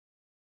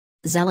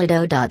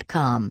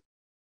Zellido.com.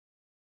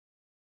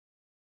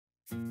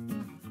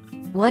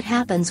 What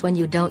happens when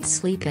you don't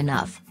sleep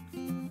enough?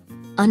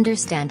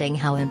 Understanding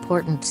how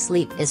important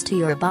sleep is to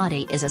your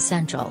body is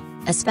essential,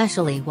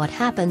 especially what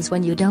happens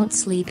when you don't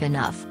sleep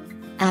enough.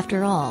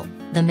 After all,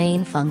 the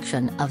main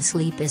function of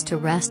sleep is to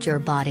rest your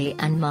body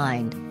and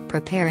mind,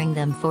 preparing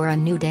them for a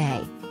new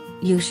day.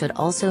 You should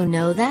also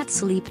know that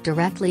sleep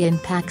directly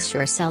impacts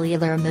your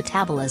cellular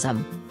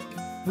metabolism.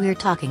 We're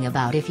talking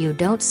about if you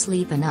don't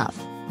sleep enough,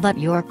 but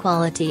your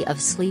quality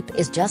of sleep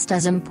is just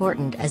as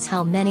important as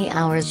how many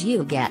hours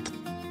you get.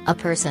 A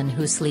person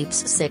who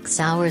sleeps 6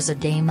 hours a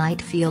day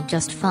might feel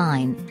just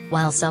fine,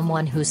 while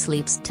someone who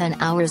sleeps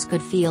 10 hours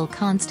could feel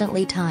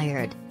constantly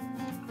tired.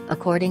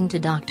 According to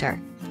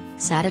Dr.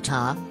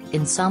 Saddichha,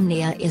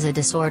 insomnia is a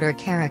disorder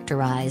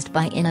characterized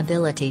by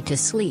inability to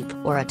sleep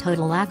or a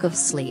total lack of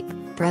sleep,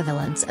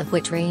 prevalence of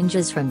which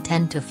ranges from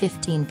 10 to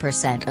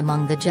 15%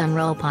 among the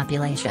general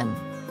population.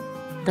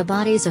 The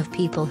bodies of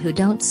people who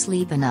don't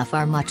sleep enough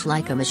are much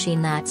like a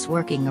machine that's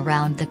working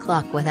around the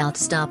clock without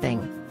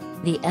stopping.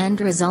 The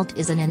end result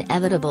is an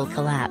inevitable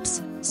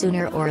collapse,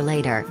 sooner or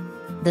later.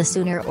 The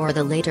sooner or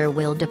the later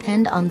will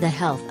depend on the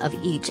health of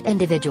each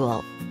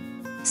individual.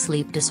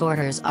 Sleep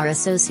disorders are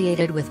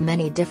associated with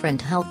many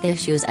different health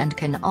issues and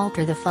can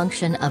alter the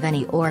function of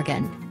any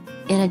organ.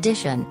 In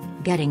addition,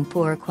 getting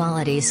poor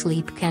quality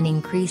sleep can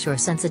increase your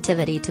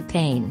sensitivity to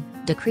pain,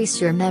 decrease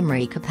your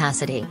memory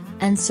capacity,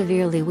 and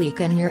severely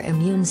weaken your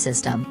immune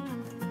system.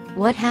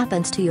 What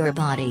happens to your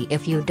body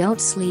if you don't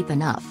sleep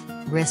enough?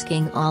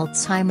 Risking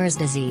Alzheimer's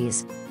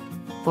disease.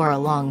 For a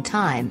long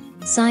time,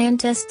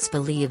 scientists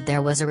believed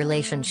there was a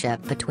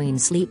relationship between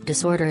sleep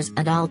disorders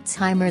and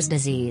Alzheimer's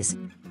disease.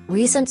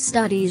 Recent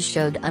studies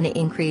showed an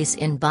increase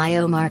in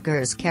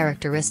biomarkers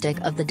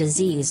characteristic of the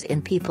disease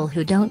in people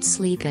who don't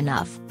sleep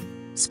enough.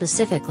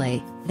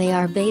 Specifically, they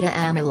are beta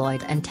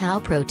amyloid and tau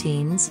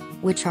proteins,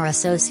 which are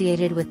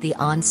associated with the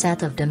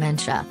onset of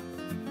dementia.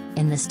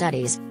 In the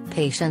studies,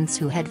 patients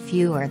who had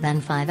fewer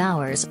than 5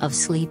 hours of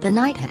sleep a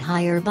night had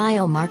higher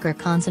biomarker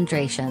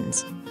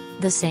concentrations.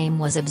 The same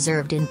was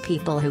observed in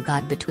people who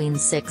got between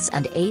 6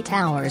 and 8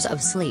 hours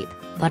of sleep,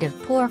 but of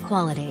poor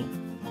quality.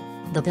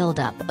 The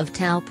buildup of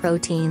tau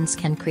proteins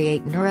can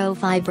create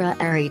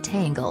neurofibrillary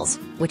tangles,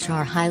 which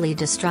are highly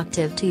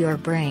destructive to your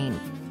brain.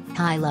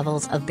 High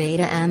levels of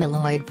beta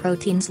amyloid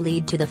proteins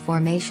lead to the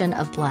formation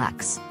of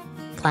plaques.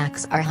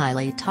 Plaques are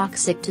highly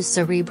toxic to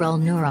cerebral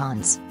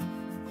neurons.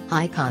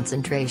 High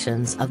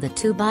concentrations of the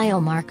two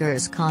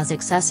biomarkers cause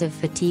excessive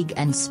fatigue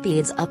and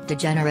speeds up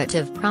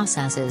degenerative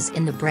processes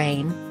in the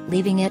brain,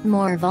 leaving it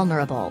more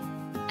vulnerable.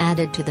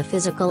 Added to the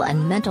physical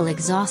and mental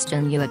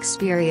exhaustion you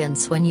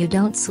experience when you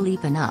don't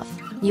sleep enough,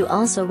 you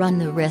also run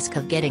the risk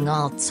of getting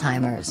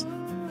Alzheimer's.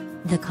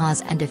 The cause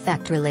and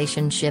effect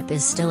relationship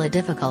is still a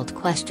difficult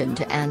question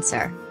to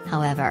answer,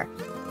 however.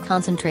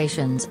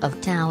 Concentrations of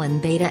tau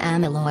and beta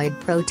amyloid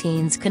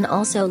proteins can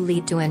also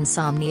lead to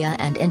insomnia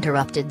and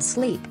interrupted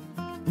sleep.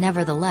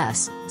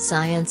 Nevertheless,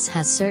 science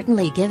has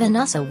certainly given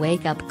us a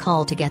wake-up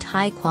call to get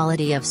high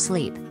quality of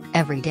sleep,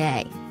 every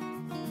day.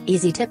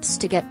 Easy tips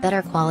to get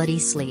better quality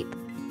sleep.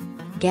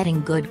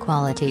 Getting good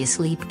quality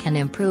sleep can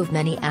improve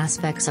many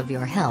aspects of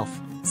your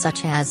health,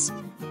 such as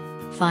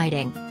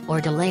fighting, or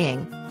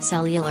delaying,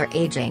 cellular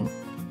aging,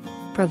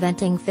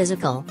 preventing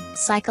physical,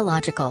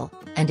 psychological,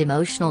 and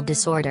emotional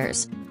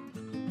disorders,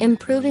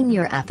 improving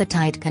your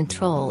appetite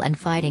control and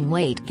fighting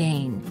weight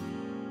gain,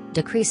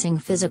 decreasing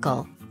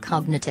physical,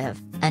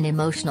 cognitive, and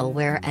emotional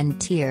wear and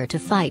tear to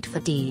fight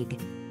fatigue,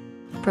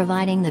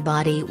 providing the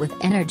body with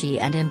energy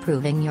and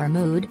improving your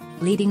mood,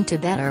 leading to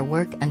better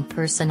work and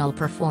personal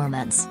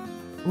performance.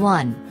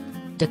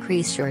 1.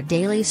 Decrease your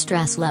daily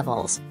stress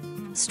levels.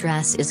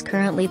 Stress is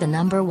currently the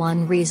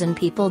 #1 reason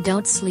people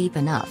don't sleep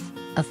enough,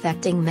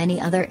 affecting many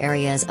other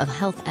areas of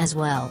health as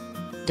well.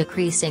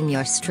 Decreasing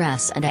your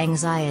stress and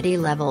anxiety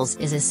levels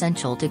is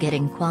essential to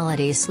getting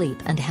quality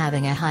sleep and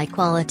having a high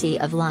quality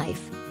of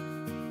life.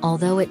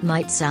 Although it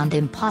might sound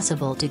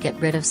impossible to get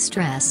rid of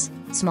stress,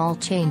 small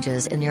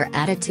changes in your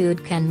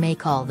attitude can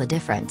make all the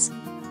difference.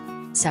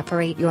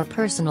 Separate your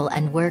personal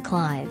and work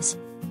lives.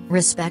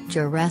 Respect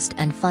your rest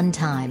and fun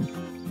time.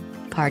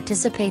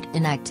 Participate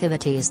in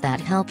activities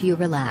that help you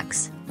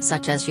relax,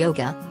 such as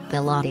yoga,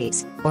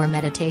 Pilates, or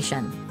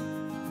meditation.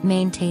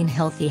 Maintain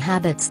healthy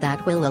habits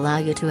that will allow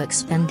you to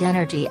expend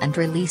energy and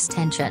release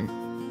tension.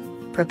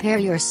 Prepare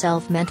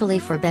yourself mentally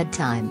for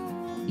bedtime.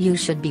 You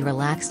should be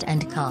relaxed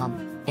and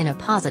calm, in a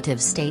positive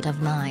state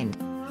of mind.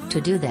 To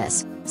do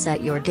this,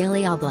 set your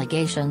daily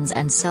obligations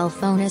and cell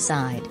phone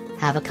aside,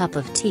 have a cup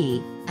of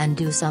tea, and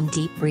do some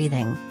deep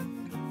breathing.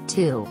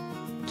 2.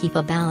 Keep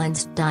a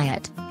balanced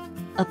diet.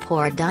 A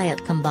poor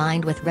diet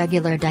combined with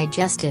regular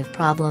digestive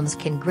problems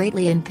can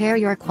greatly impair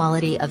your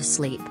quality of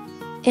sleep.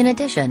 In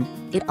addition,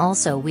 it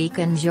also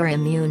weakens your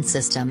immune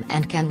system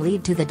and can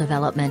lead to the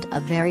development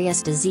of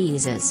various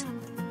diseases.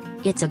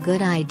 It's a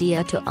good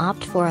idea to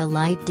opt for a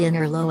light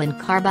dinner low in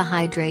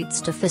carbohydrates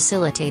to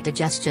facilitate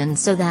digestion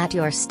so that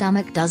your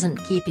stomach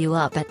doesn't keep you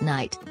up at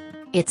night.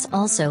 It's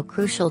also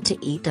crucial to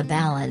eat a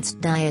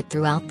balanced diet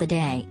throughout the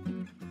day.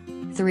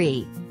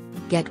 3.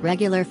 Get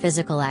regular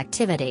physical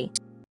activity.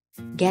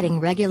 Getting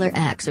regular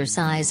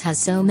exercise has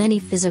so many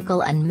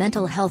physical and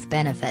mental health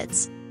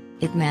benefits.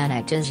 It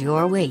manages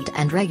your weight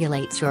and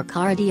regulates your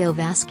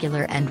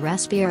cardiovascular and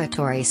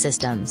respiratory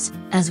systems,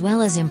 as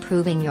well as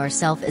improving your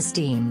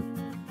self-esteem.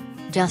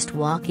 Just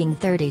walking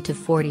 30 to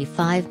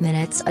 45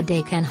 minutes a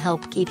day can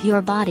help keep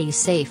your body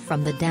safe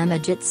from the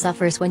damage it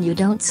suffers when you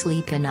don't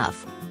sleep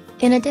enough.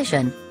 In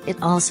addition,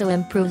 it also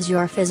improves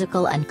your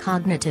physical and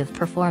cognitive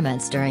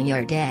performance during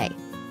your day.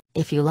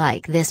 If you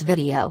like this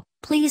video,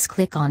 please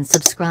click on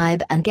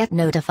subscribe and get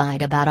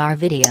notified about our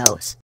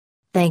videos.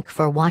 Thanks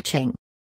for watching.